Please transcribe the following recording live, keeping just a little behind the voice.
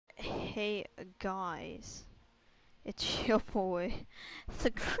Hey guys, it's your boy, the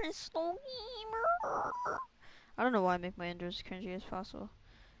Crystal Gamer. I don't know why I make my intros as cringy as possible.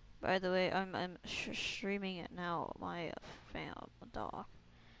 By the way, I'm streaming it now. My fam dog.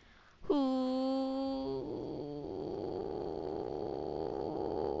 Who?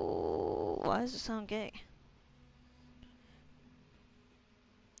 Why does it sound gay?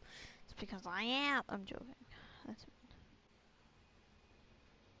 It's because I am. I'm joking. That's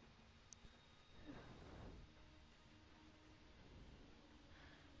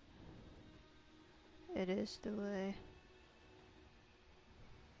it is the way.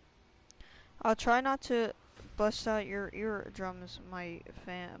 I'll try not to bust out your eardrums, my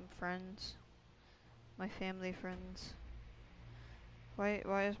friends. My family friends. Why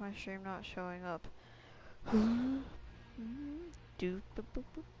is my stream not showing up?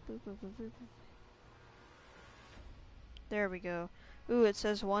 There we go. Ooh, it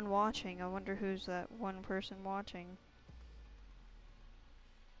says one watching. I wonder who's that one person watching.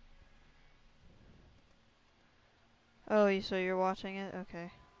 Oh, so you're watching it?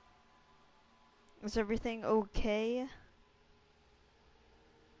 Okay. Is everything okay?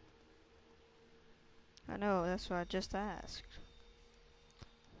 I know, that's what I just asked.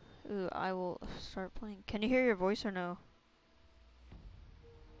 Ooh, I will start playing. Can you hear your voice or no?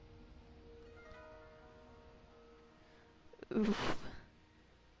 Oof.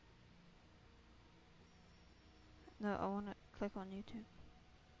 No, I wanna click on YouTube.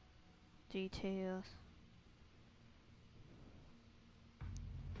 Details.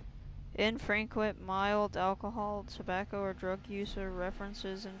 Infrequent mild alcohol, tobacco, or drug use or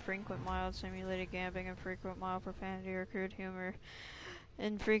references, infrequent mild simulated gambling, infrequent mild profanity or crude humor,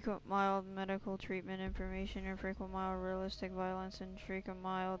 infrequent mild medical treatment information, infrequent mild realistic violence, infrequent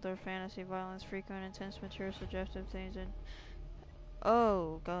mild or fantasy violence, frequent intense mature suggestive things, and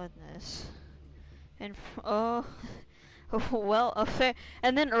oh goodness. And oh well,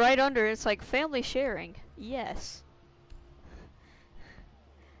 and then right under it's like family sharing. Yes.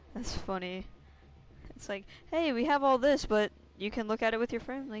 That's funny. It's like, hey, we have all this, but you can look at it with your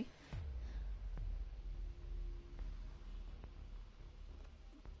family.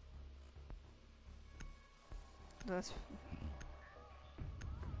 That's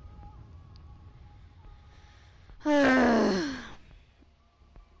Need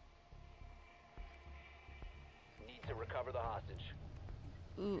to recover the hostage.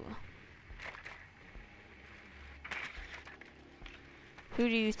 Ooh. Who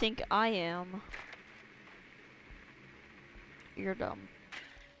do you think I am? You're dumb.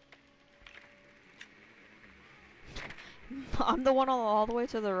 I'm the one all the way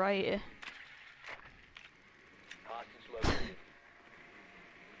to the right. Hostage located.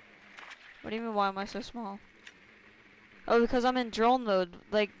 What do you mean, why am I so small? Oh, because I'm in drone mode.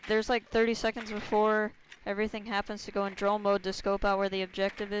 Like, there's like 30 seconds before everything happens to go in drone mode to scope out where the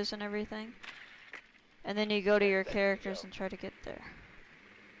objective is and everything. And then you go to your characters and try to get there.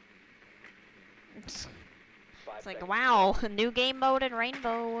 It's like, wow, a new game mode in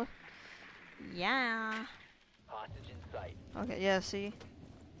Rainbow. Yeah. Hostage in sight. Okay, yeah, see?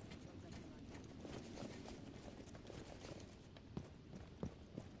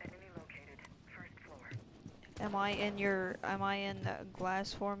 Enemy located. First floor. Am I in the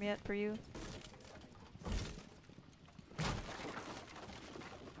glass form yet for you?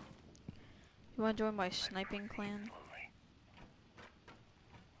 You wanna join my sniping clan?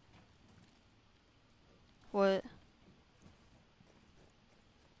 What?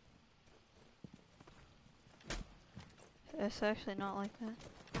 It's actually not like that.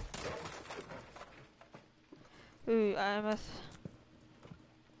 Ooh, I must.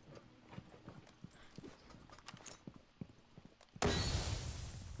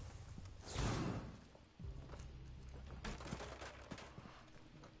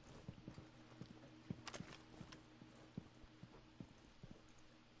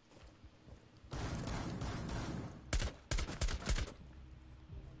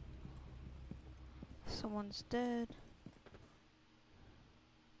 Someone's dead.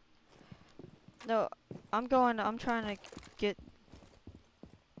 No, I'm trying to get.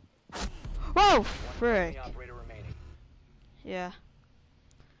 Whoa! Frick! Operator remaining. Yeah.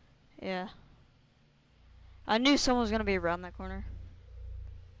 Yeah. I knew someone was gonna be around that corner.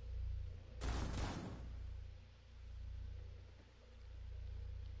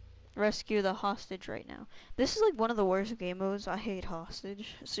 Rescue the hostage right now. This is like one of the worst game modes. I hate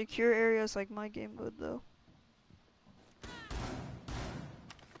hostage. Secure areas like my game mode though.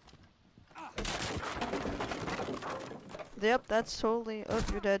 Yep, that's totally. Oh,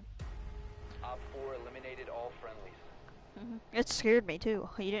 you're dead. Op 4 eliminated all friendlies. It scared me too.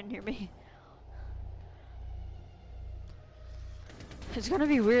 You didn't hear me. It's gonna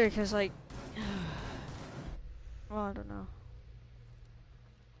be weird because, like, well, I don't know.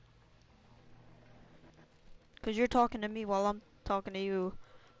 Because you're talking to me while I'm talking to you.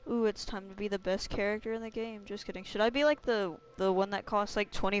 Ooh, it's time to be the best character in the game. Just kidding. Should I be like the one that costs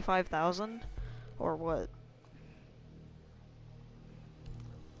like 25,000, or what?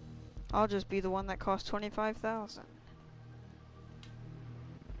 I'll just be the one that costs 25,000.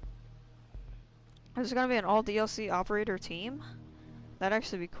 Is it gonna be an all DLC operator team? That'd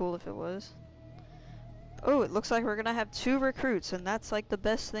actually be cool if it was. Oh, it looks like we're gonna have 2 recruits, and that's like the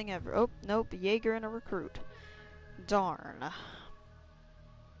best thing ever. Oh, nope, Jaeger and a recruit. Darn.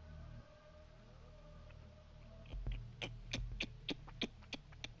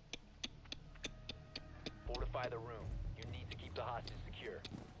 Fortify the room. You need to keep the hostage secure.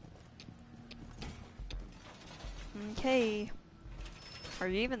 Okay. Are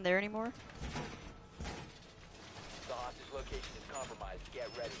you even there anymore? The hostage location is compromised. Get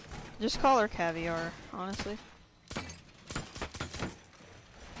ready. Just call her Caviar, honestly.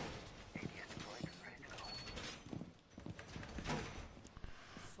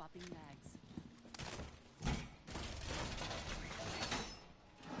 Swapping mags.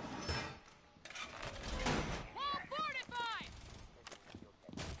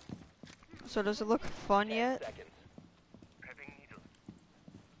 So does it look fun 10 yet? seconds.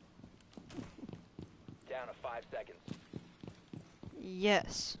 Down to 5 seconds.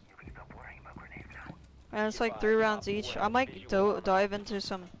 Yes. You can stop worrying about grenades now. And it's like 3 rounds each. I might dive into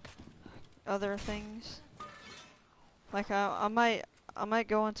some other things. Like I might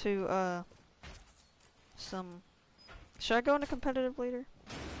go into some. Should I go into competitive later?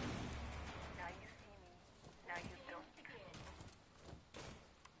 Now you see me. Now you don't.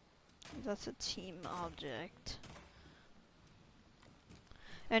 That's a team object.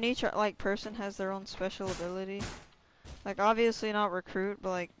 And each like person has their own special ability. Like obviously not recruit, but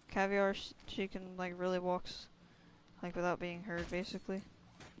like Caviar, she can like really walks like without being heard, basically.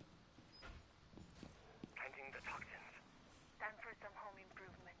 Planting the toxins. Time for some home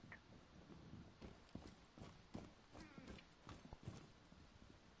improvement.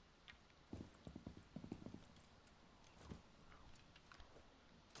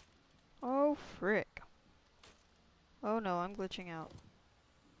 Oh frick! Oh no, I'm glitching out.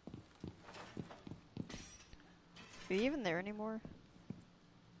 Are you even there anymore?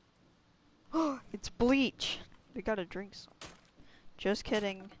 Oh, it's Bleach! We gotta drink some. Just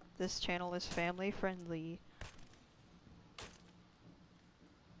kidding. This channel is family friendly.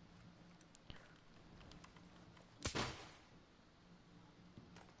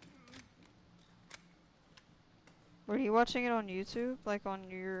 Were you watching it on YouTube? Like on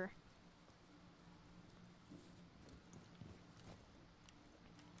your...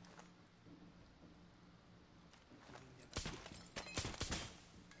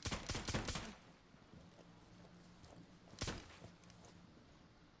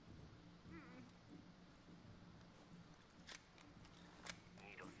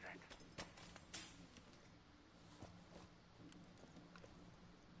 Needle set.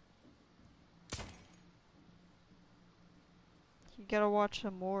 You gotta watch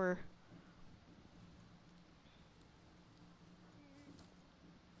some more.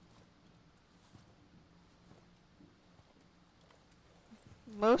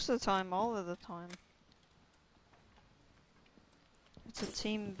 Most of the time, all of the time. It's a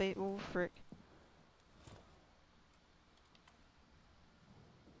team bait. Oh frick.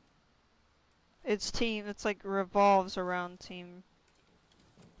 It's team, it's like revolves around team.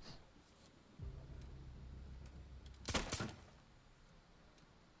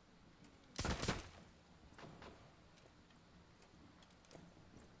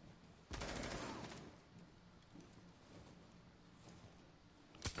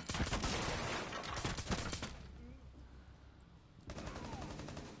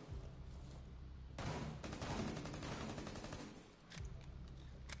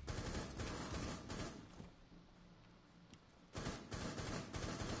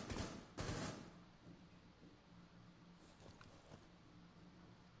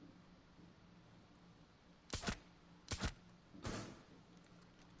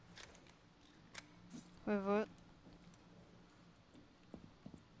 Wait, what?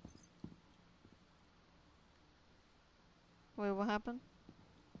 Wait, what happened?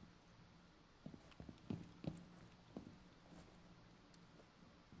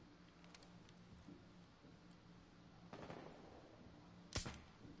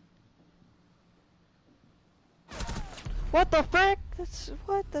 What the frick? That's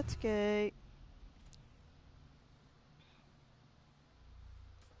what? That's gay.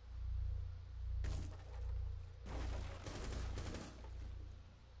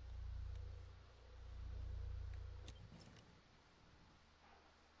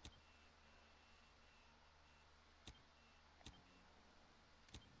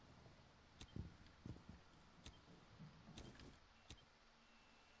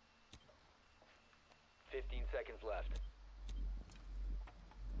 left.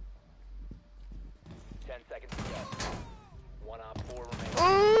 10 seconds to go. 1 op 4 remaining.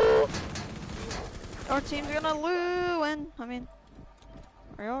 Oh! Our team's gonna win. I mean,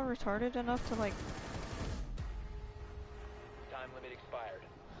 are y'all retarded enough to like? Time limit expired.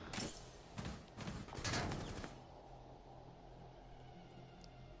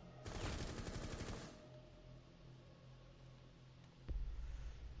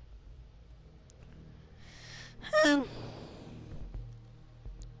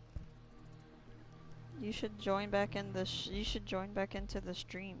 You should join back in the. You should join back into the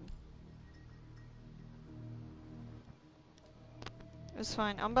stream. It's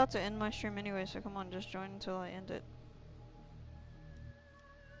fine. I'm about to end my stream anyway, so come on, just join until I end it.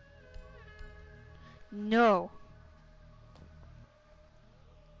 No.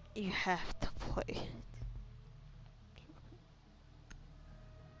 You have to play.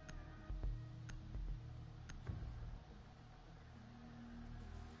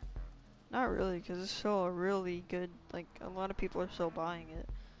 Not really, because it's still a really good, like, a lot of people are still buying it.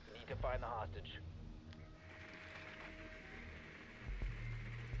 Need to find the hostage.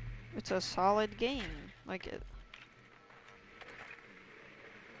 It's a solid game. Like, it.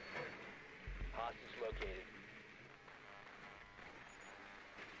 Hostage located.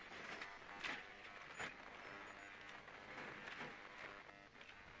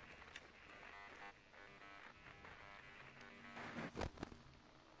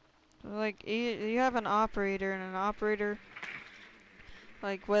 Like, you have an operator, and an operator,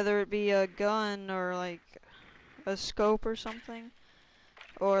 like, whether it be a gun or, like, a scope or something,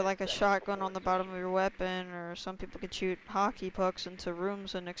 or like a shotgun on the bottom of your weapon, or some people could shoot hockey pucks into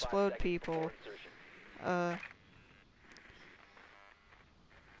rooms and 5 explode seconds people. before insertion.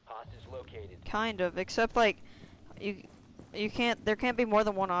 Hostage located. Kind of, except, like, you can't, there can't be more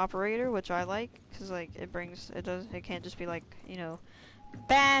than one operator, which I like, because, like, it can't just be, like, you know,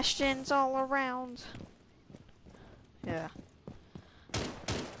 bastions all around. Yeah.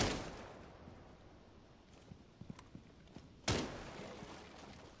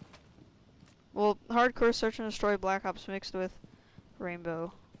 Well, hardcore search and destroy Black Ops mixed with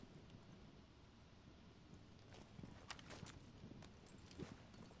Rainbow.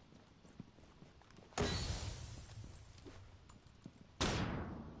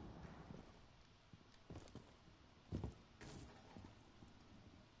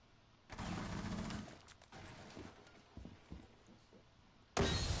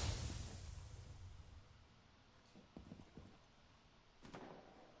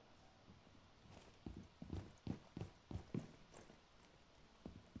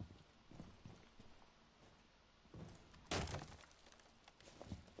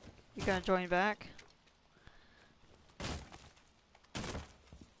 You gonna join back?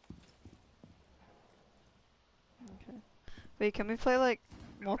 Okay. Wait, can we play like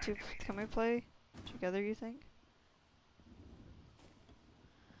can we play together, you think?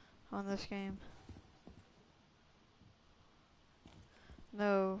 On this game?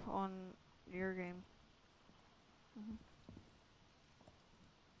 No, on your game.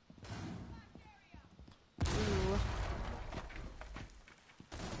 Ooh.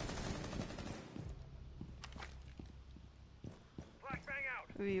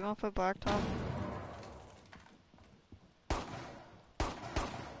 Ooh, you wanna play Blacktop?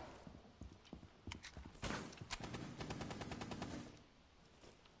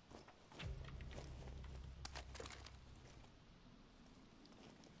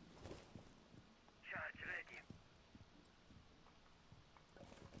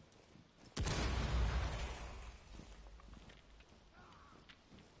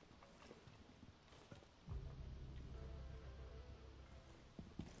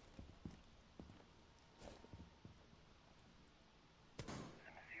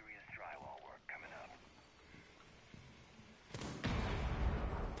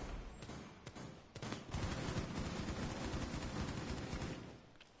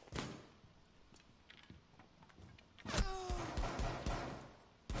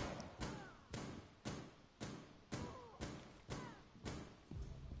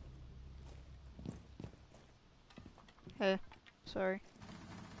 Hey, sorry.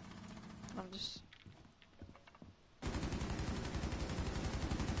 I'm just...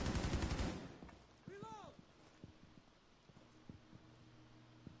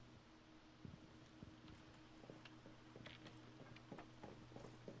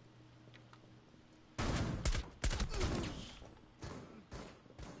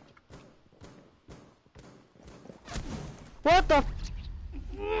 What the f-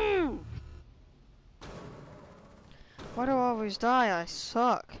 Why do I always die? I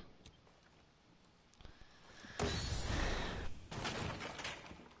suck.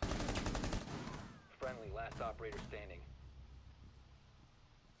 operator standing.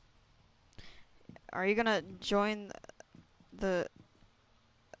 Are you gonna join the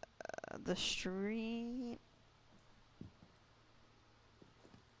stream?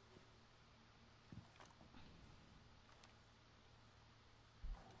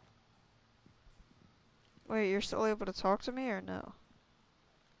 Wait, you're still able to talk to me or no?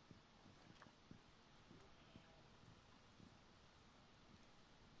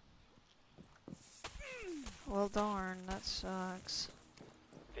 Well, darn, that sucks.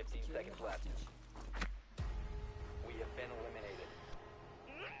 15 seconds left. We have been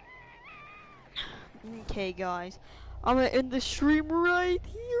eliminated. Okay, guys, I'm gonna end the stream right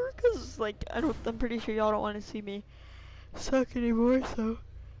here, cause like I'm pretty sure y'all don't want to see me suck anymore. So,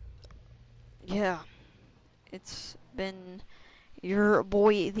 yeah, it's been your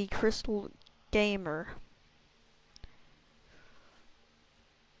boy, the Crystal Gamer,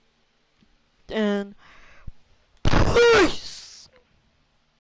 and